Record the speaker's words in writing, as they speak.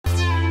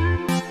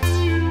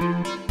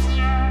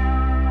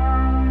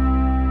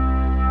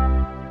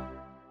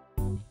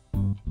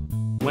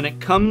When it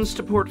comes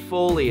to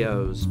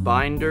portfolios,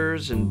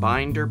 binders, and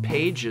binder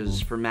pages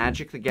for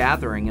Magic the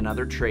Gathering and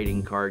other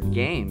trading card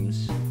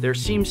games, there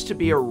seems to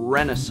be a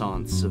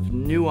renaissance of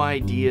new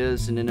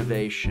ideas and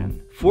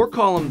innovation.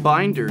 4-column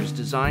binders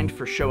designed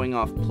for showing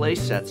off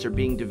playsets are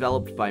being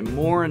developed by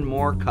more and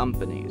more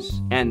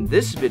companies, and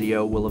this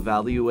video will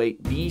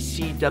evaluate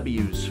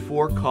BCW's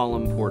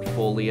 4-column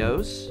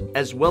portfolios,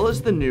 as well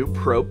as the new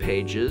Pro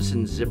Pages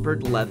and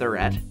zippered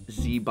leatherette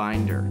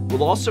Z-binder.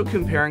 We'll also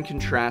compare and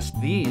contrast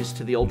these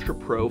to the Ultra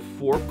Pro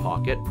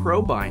 4-pocket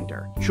Pro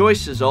binder.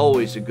 Choice is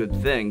always a good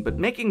thing, but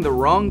making the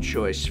wrong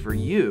choice for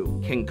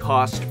you can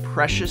cost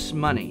precious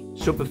money.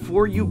 So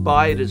before you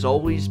buy, it is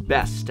always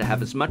best to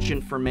have as much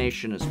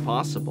information as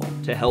possible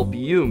to help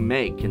you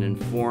make an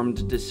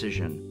informed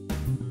decision.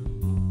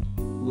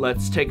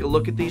 Let's take a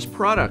look at these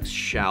products,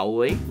 shall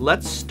we?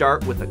 Let's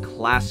start with a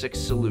classic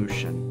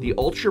solution, the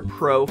Ultra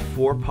Pro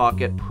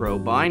 4-pocket Pro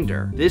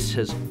binder. This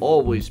has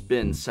always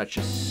been such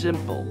a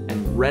simple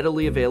and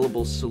readily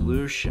available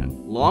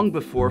solution, long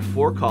before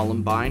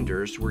 4-column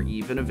binders were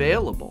even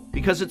available,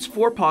 because its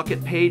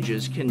 4-pocket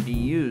pages can be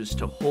used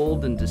to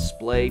hold and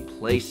display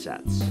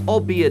playsets,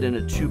 albeit in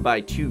a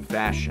 2x2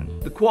 fashion.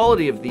 The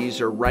quality of these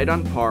are right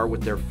on par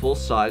with their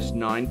full-sized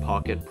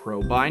 9-pocket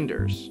Pro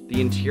binders. The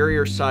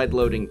interior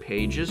side-loading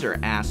pages are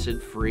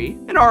acid-free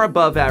and are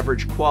above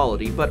average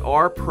quality, but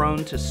are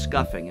prone to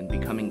scuffing and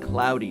becoming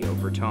cloudy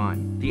over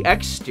time. The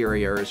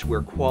exterior is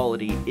where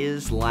quality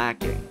is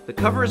lacking. The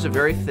cover is a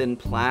very thin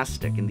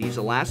plastic, and these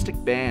elastic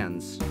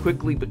bands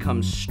quickly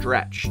become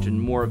stretched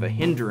and more of a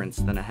hindrance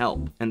than a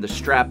help, and the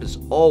strap is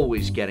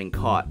always getting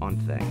caught on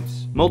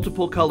things.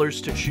 Multiple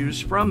colors to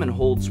choose from and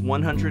holds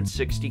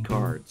 160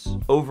 cards.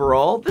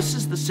 Overall, this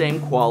is the same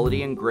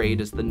quality and grade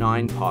as the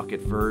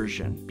 9-pocket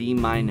version, B-.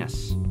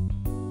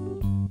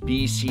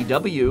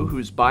 BCW,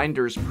 whose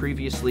binders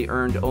previously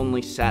earned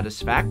only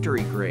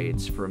satisfactory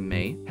grades from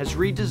me, has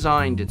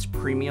redesigned its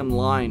premium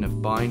line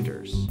of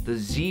binders. The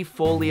Z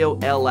Folio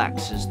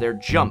LX is their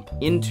jump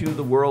into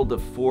the world of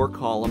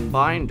 4-column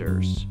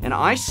binders, and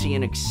I see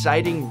an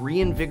exciting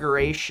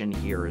reinvigoration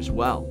here as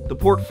well. The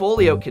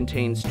portfolio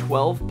contains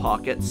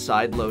 12-pocket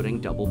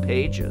side-loading double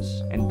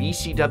pages, and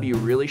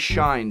BCW really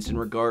shines in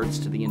regards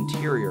to the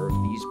interior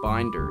of these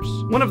binders.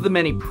 One of the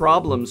many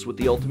problems with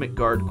the Ultimate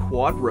Guard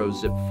Quadro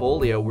Zip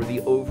Folio were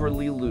the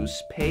overly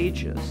loose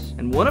pages,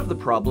 and one of the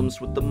problems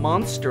with the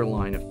Monster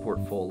line of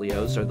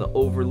portfolios are the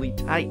overly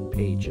tight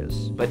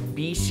pages. But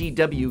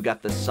BCW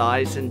got the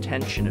size and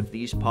tension of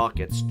these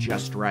pockets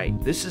just right.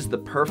 This is the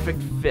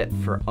perfect fit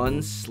for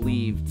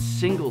unsleeved,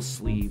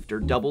 single-sleeved, or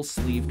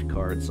double-sleeved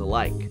cards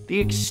alike. The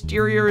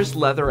exterior is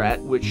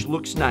leatherette, which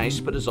looks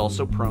nice but is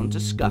also prone to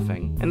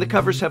scuffing, and the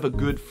covers have a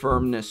good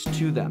firmness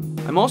to them.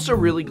 I'm also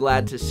really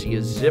glad to see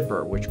a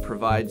zipper, which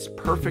provides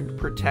perfect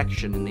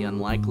protection in the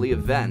unlikely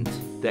event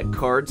that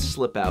cards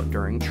slip out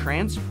during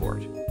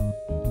transport.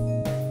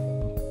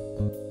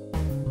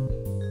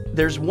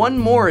 There's one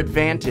more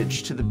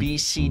advantage to the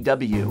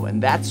BCW,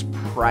 and that's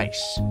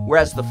price.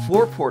 Whereas the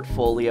 4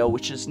 portfolio,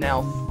 which is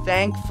now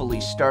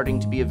thankfully starting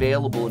to be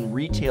available in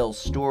retail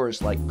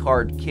stores like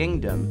Card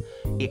Kingdom,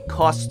 it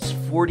costs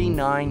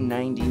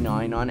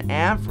 $49.99 on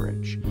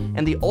average.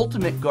 And the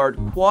Ultimate Guard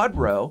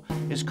Quadro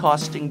is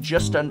costing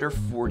just under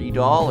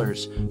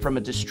 $40 from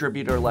a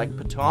distributor like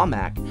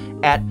Potomac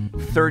at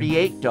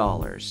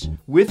 $38,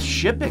 with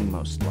shipping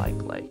most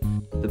likely.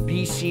 The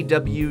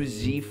BCW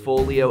Z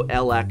Folio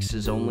LX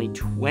is only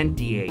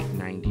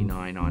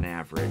 $28.99 on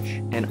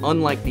average, and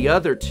unlike the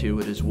other two,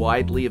 it is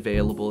widely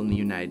available in the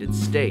United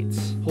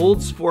States.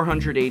 Holds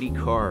 480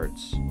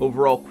 cards.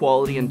 Overall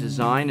quality and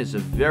design is a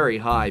very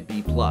high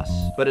B+,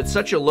 but at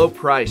such a low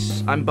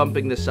price, I'm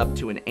bumping this up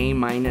to an A-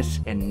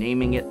 and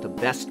naming it the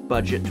best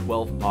budget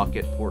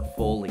 12-pocket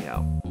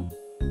portfolio.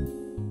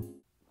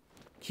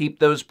 Keep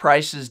those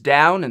prices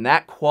down and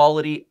that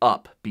quality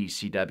up,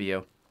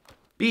 BCW.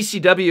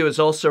 BCW has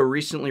also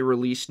recently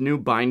released new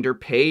binder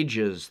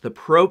pages, the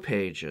Pro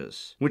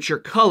Pages, which are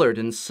colored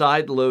and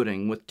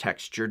side-loading with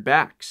textured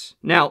backs.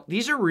 Now,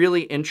 these are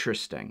really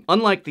interesting.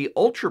 Unlike the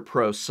Ultra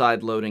Pro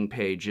side-loading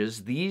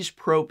pages, these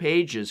Pro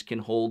Pages can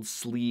hold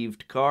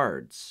sleeved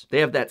cards.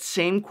 They have that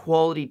same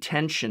quality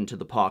tension to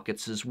the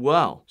pockets as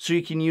well, so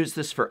you can use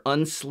this for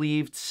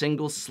unsleeved,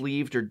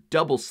 single-sleeved, or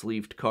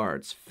double-sleeved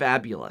cards.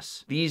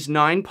 Fabulous. These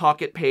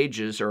 9-pocket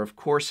pages are of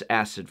course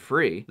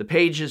acid-free. The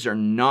pages are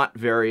not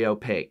very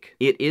opaque.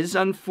 It is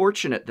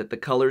unfortunate that the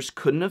colors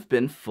couldn't have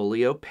been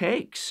fully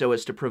opaque so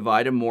as to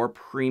provide a more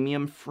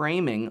premium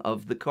framing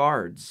of the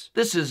cards.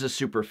 This is a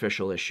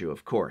superficial issue,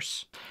 of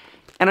course.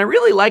 And I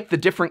really like the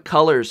different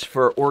colors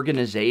for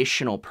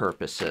organizational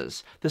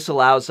purposes. This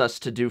allows us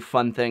to do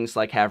fun things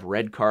like have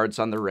red cards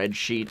on the red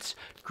sheets,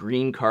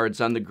 green cards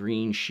on the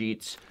green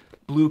sheets,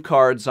 blue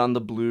cards on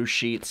the blue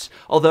sheets,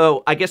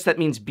 although I guess that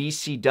means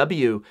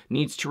BCW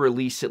needs to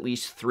release at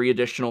least 3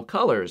 additional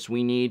colors.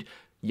 We need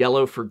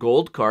yellow for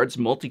gold cards,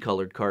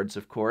 multicolored cards,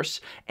 of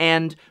course,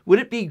 and would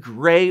it be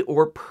gray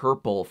or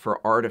purple for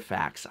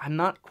artifacts? I'm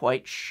not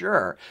quite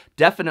sure.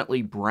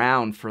 Definitely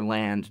brown for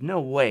land.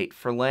 No, wait,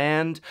 for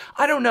land?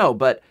 I don't know,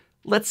 but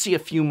Let's see a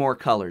few more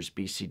colors,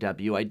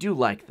 BCW. I do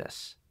like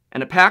this.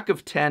 And a pack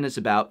of 10 is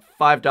about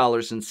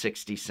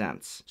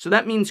 $5.60. So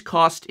that means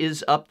cost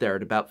is up there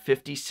at about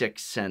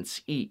 56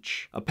 cents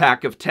each. A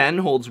pack of 10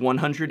 holds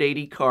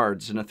 180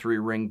 cards in a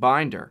 3-ring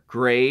binder.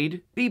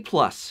 Grade B+.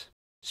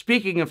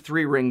 Speaking of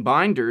 3-ring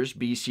binders,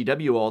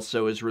 BCW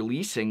also is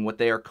releasing what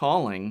they are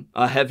calling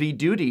a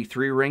heavy-duty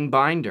 3-ring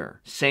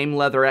binder. Same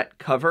leatherette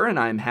cover, and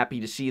I'm happy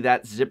to see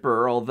that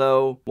zipper,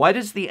 although why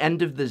does the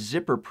end of the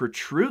zipper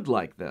protrude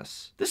like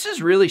this? This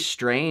is really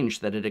strange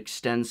that it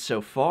extends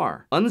so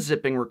far.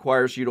 Unzipping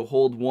requires you to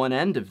hold one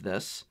end of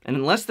this, and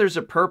unless there's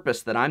a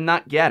purpose that I'm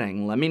not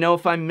getting, let me know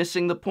if I'm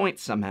missing the point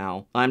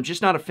somehow. I'm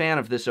just not a fan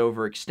of this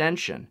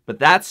overextension. But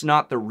that's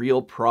not the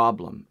real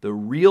problem. The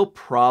real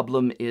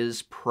problem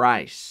is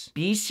price.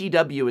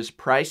 BCW is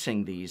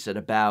pricing these at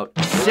about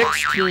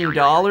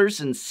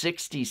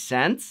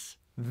 $16.60.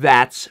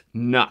 That's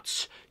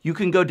nuts. You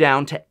can go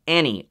down to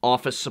any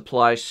office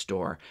supply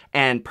store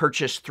and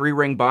purchase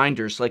 3-ring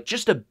binders, like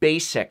just a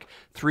basic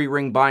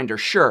 3-ring binder.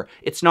 Sure,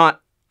 it's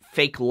not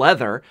fake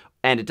leather,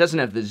 and it doesn't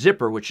have the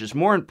zipper, which is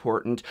more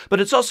important, but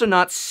it's also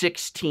not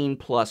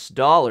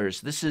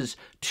 $16+. This is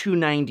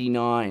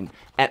 $2.99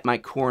 at my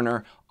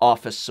corner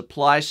office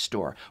supply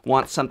store.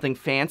 Want something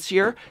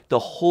fancier? The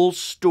whole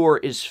store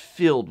is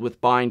filled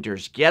with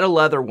binders. Get a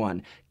leather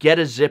one, get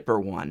a zipper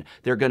one.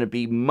 They're going to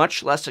be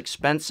much less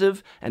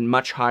expensive and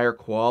much higher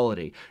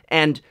quality.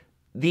 And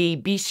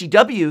the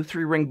BCW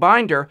 3-ring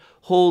binder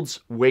holds,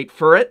 wait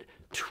for it,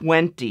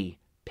 20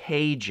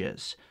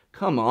 pages.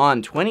 Come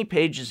on, 20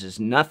 pages is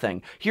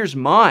nothing. Here's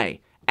my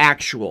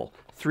actual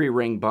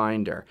 3-ring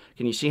binder.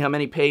 Can you see how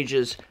many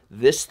pages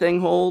this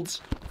thing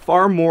holds?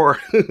 Far more.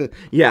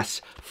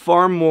 Yes,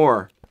 far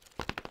more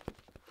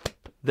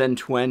than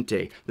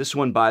 20. This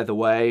one, by the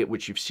way,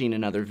 which you've seen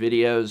in other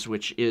videos,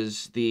 which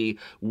is the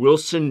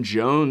Wilson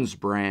Jones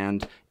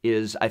brand,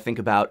 is, I think,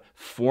 about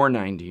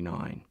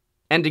 $4.99.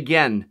 And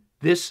again,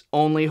 this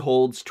only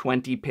holds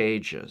 20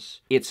 pages.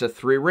 It's a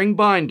 3-ring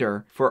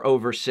binder for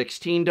over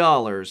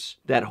 $16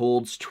 that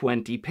holds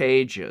 20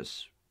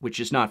 pages, which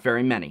is not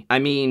very many. I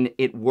mean,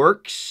 it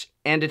works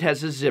and it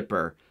has a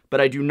zipper, but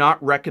I do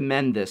not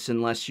recommend this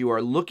unless you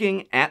are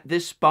looking at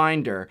this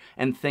binder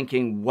and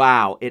thinking,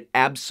 wow, it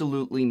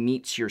absolutely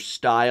meets your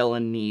style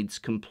and needs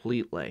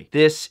completely.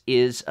 This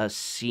is a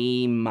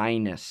C-.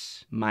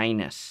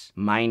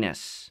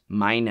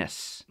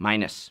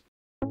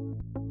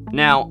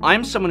 Now,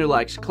 I'm someone who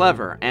likes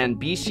clever,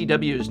 and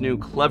BCW's new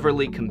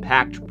Cleverly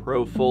Compact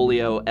Pro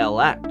Folio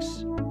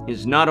LX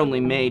is not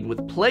only made with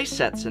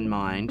playsets in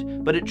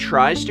mind, but it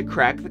tries to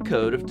crack the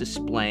code of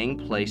displaying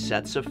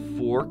playsets of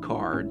 4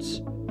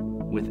 cards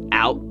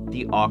without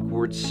the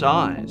awkward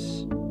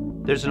size.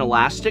 There's an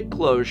elastic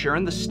closure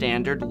and the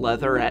standard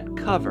leatherette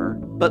cover,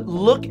 but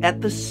look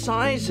at the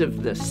size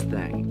of this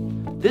thing.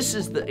 This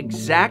is the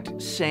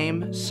exact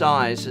same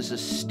size as a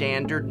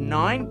standard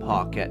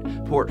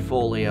 9-pocket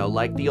portfolio,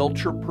 like the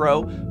Ultra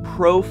Pro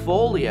Pro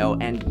Folio,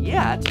 and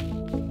yet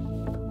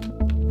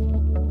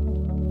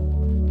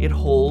it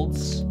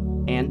holds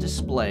and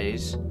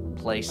displays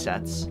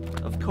playsets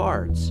of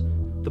cards.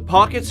 The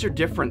pockets are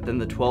different than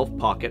the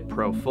 12-pocket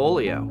Pro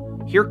Folio.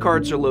 Here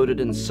cards are loaded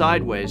in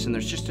sideways and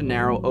there's just a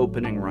narrow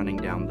opening running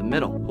down the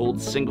middle.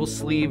 Holds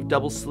single-sleeved,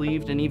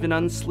 double-sleeved, and even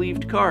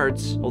unsleeved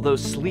cards, although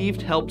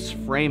sleeved helps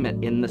frame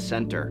it in the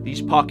center.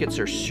 These pockets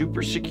are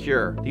super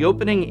secure. The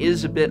opening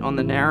is a bit on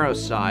the narrow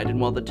side, and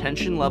while the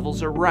tension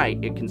levels are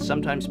right, it can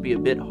sometimes be a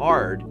bit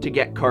hard to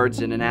get cards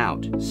in and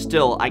out.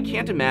 Still, I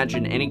can't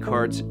imagine any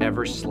cards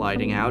ever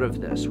sliding out of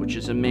this, which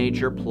is a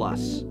major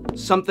plus.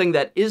 Something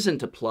that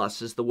isn't a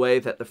plus is the way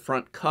that the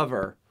front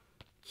cover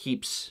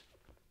keeps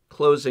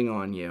closing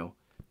on you,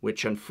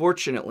 which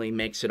unfortunately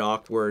makes it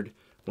awkward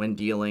when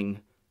dealing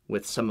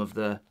with some of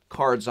the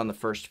cards on the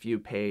first few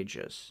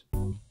pages.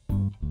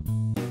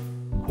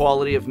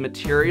 Quality of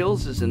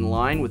materials is in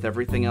line with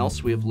everything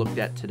else we have looked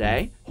at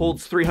today.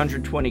 Holds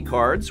 320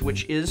 cards,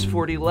 which is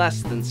 40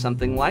 less than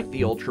something like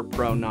the Ultra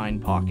Pro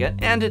 9-pocket,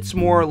 and it's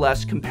more or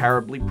less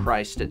comparably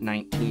priced at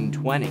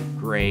 $19.20.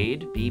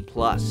 Grade B+.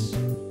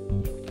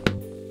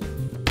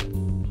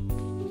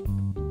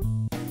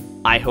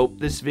 I hope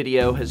this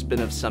video has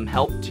been of some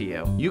help to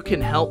you. You can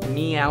help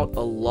me out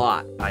a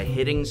lot by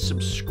hitting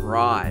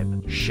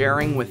subscribe,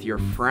 sharing with your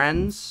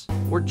friends,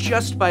 or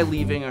just by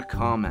leaving a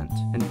comment.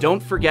 And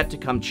don't forget to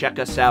come check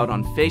us out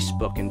on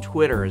Facebook and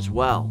Twitter as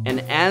well. And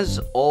as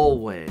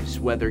always,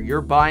 whether you're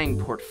buying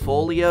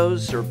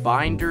portfolios or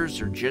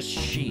binders or just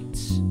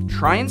sheets,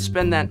 try and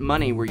spend that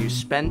money where you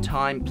spend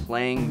time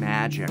playing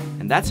Magic.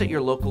 And that's at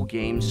your local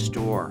game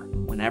store,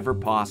 whenever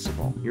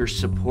possible. You're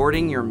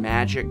supporting your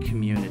Magic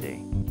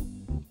community.